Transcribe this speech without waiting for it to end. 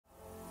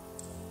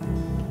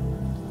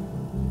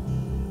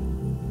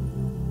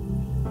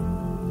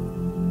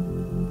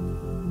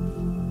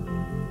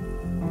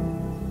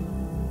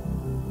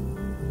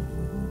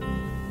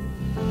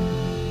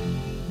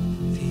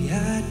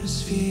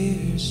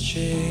is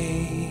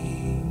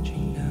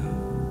changing now.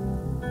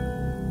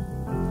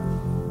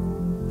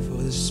 For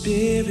the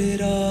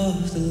Spirit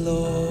of the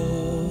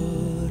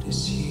Lord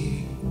is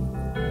here.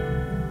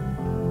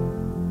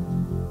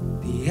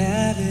 The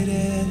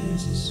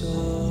evidence is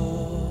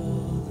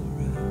all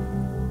around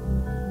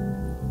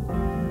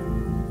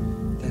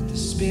that the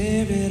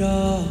Spirit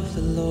of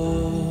the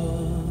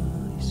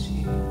Lord is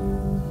here.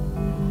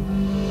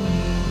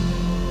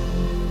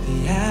 The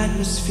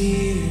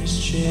atmosphere is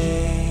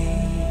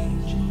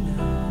changing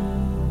now.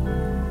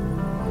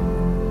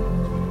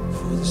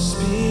 For the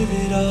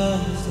Spirit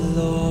of the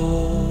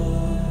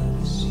Lord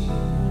is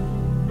here.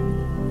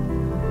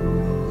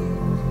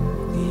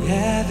 The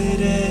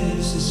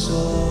evidence is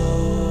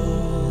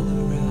all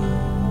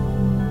around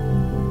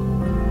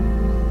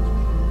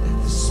that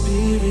the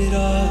Spirit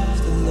of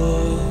the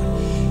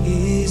Lord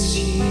is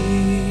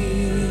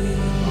here.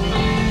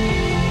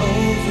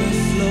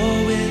 Overflow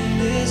in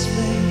this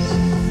place.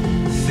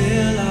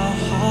 Fill our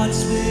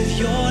hearts with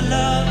your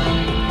love.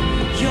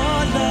 Your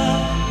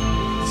love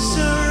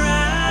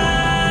surrounds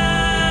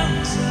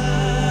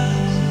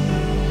us.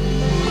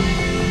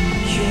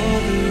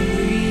 You're the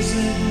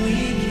reason we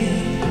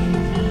came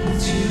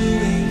to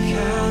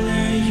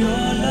encounter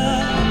your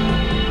love.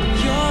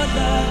 Your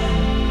love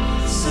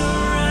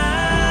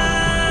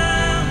surrounds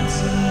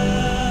us.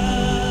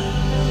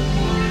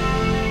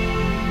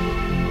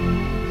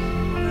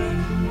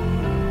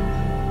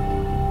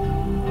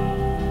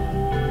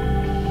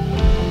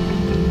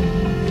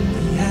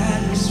 The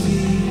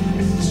atmosphere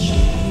is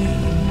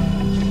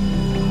changing.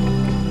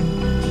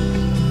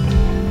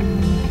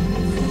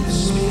 For the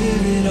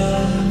Spirit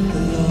of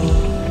the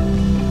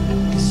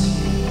Lord is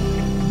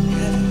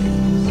here.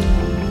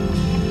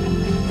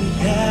 The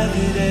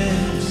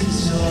evidence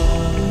is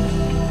all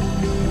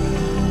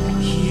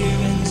here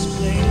in this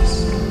place.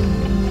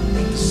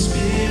 That the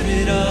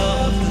Spirit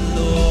of the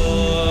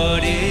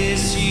Lord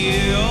is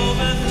here.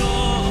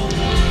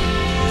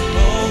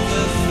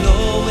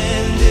 Overflow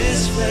in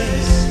this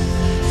place.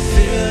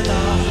 Fill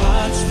our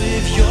hearts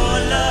with your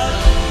love.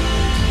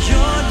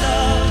 Your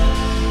love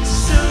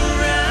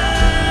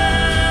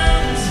surrounds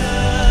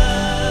us.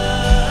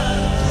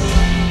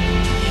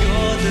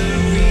 You're the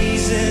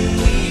reason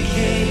we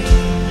came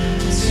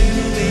to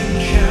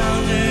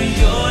encounter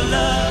your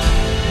love.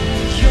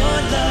 Your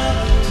love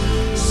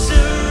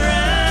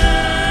surrounds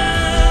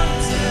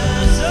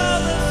us.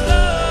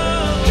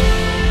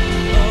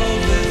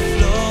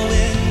 Overflow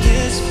in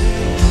this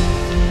place.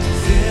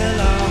 Fill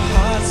our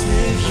hearts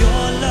with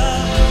your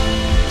love.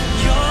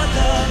 Your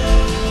love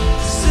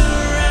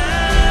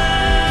surrounds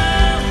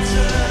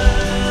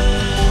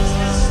us.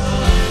 Yes,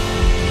 Lord.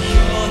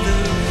 You're the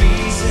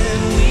reason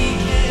we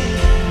came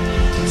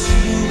to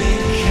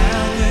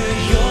encounter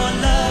your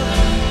love.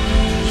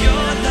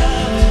 Your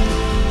love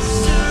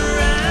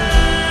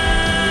surrounds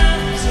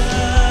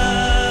us.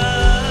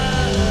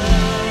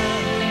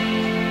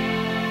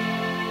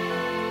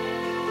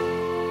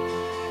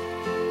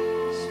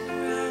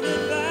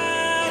 Surrounded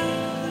by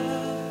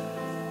love.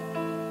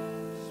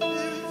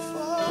 Spirit,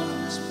 fall in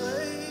this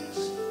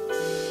place.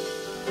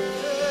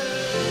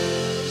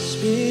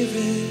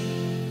 Spirit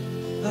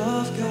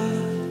of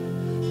God,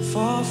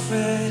 fall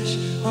fresh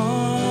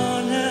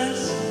on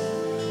us.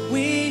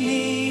 We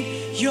need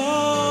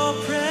your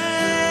presence.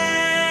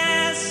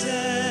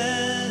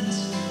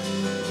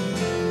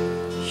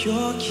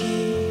 Your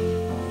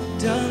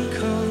kingdom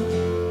come,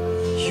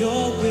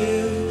 your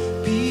will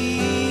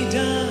be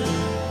done,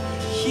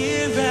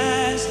 here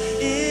as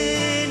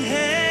in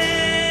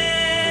heaven.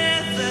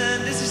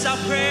 This is our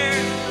prayer.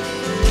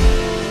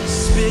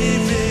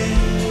 Spirit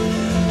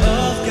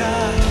of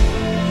God,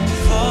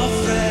 fall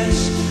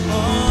fresh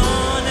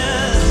on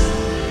us.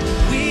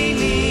 We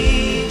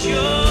need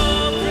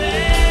your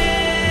presence.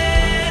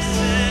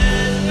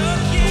 Your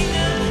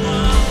kingdom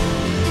come,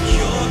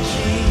 your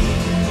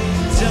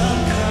kingdom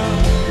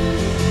come,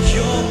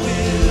 your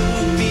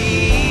will be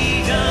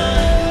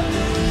done,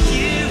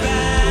 here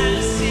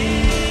as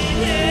in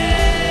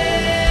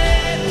heaven.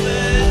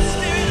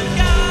 Spirit of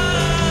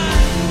God,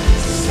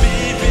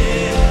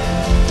 Spirit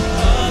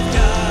of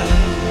God,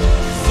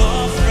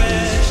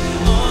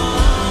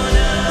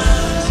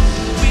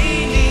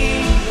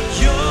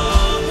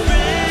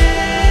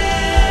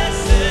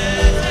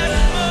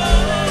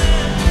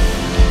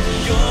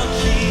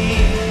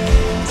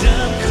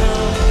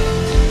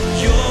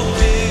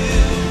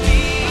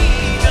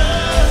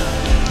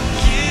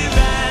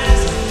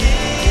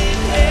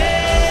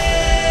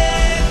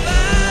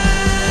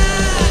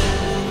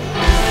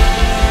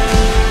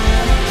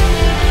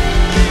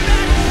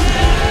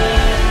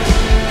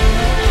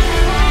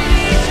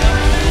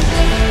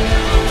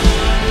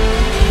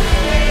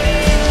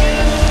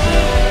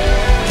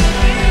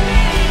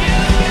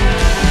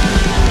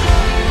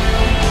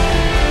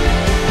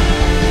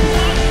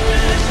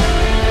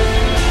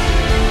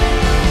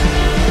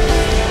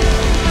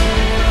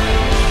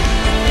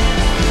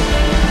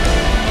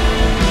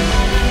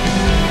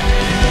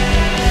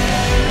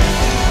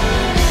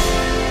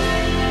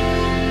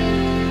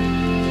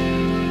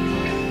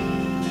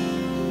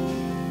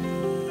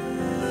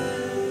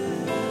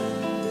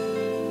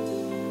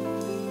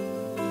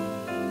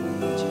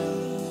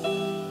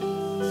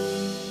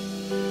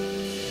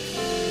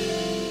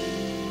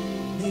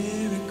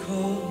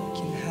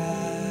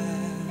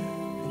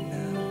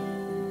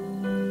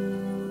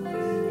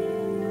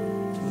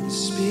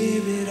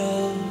 Spirit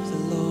of the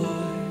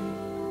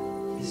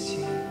Lord is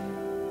here.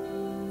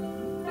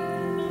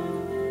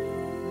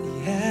 The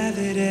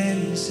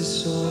evidence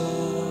is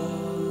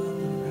all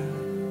around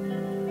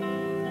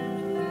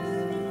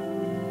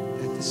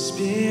that the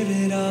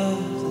Spirit of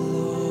the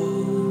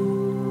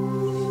Lord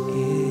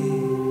is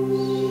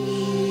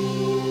here.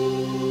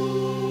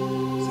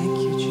 Thank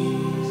you,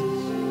 Jesus.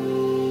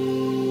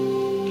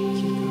 Thank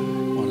you, God.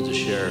 I wanted to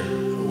share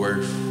a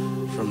word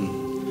from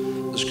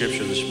the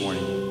scripture this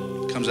morning.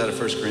 It comes out of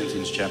 1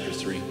 Corinthians chapter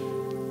 3.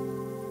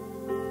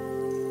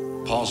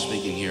 Paul's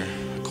speaking here.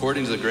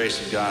 According to the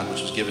grace of God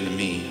which was given to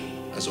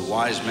me, as a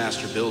wise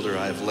master builder,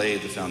 I have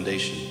laid the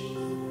foundation,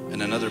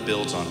 and another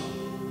builds on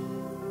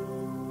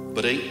it.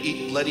 But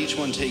let each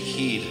one take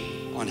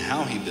heed on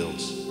how he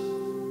builds.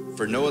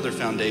 For no other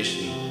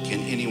foundation can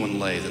anyone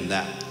lay than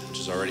that which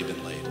has already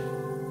been laid,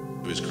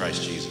 who is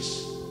Christ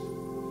Jesus.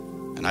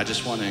 And I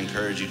just want to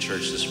encourage you,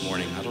 church, this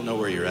morning. I don't know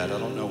where you're at. I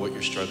don't know what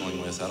you're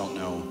struggling with. I don't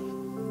know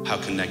how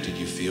connected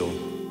you feel.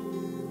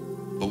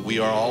 But we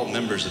are all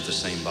members of the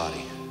same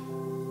body.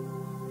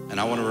 And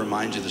I want to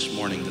remind you this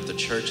morning that the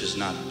church is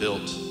not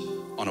built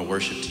on a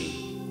worship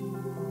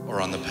team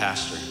or on the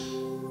pastor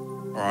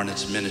or on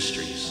its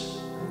ministries,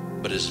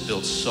 but is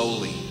built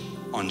solely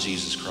on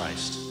Jesus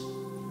Christ.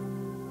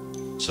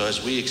 So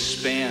as we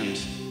expand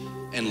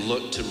and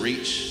look to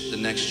reach the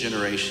next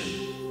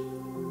generation,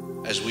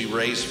 as we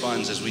raise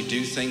funds, as we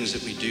do things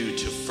that we do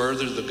to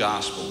further the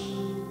gospel,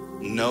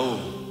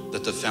 know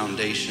that the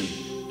foundation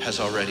has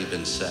already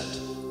been set,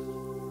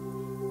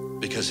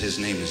 because his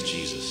name is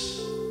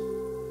Jesus.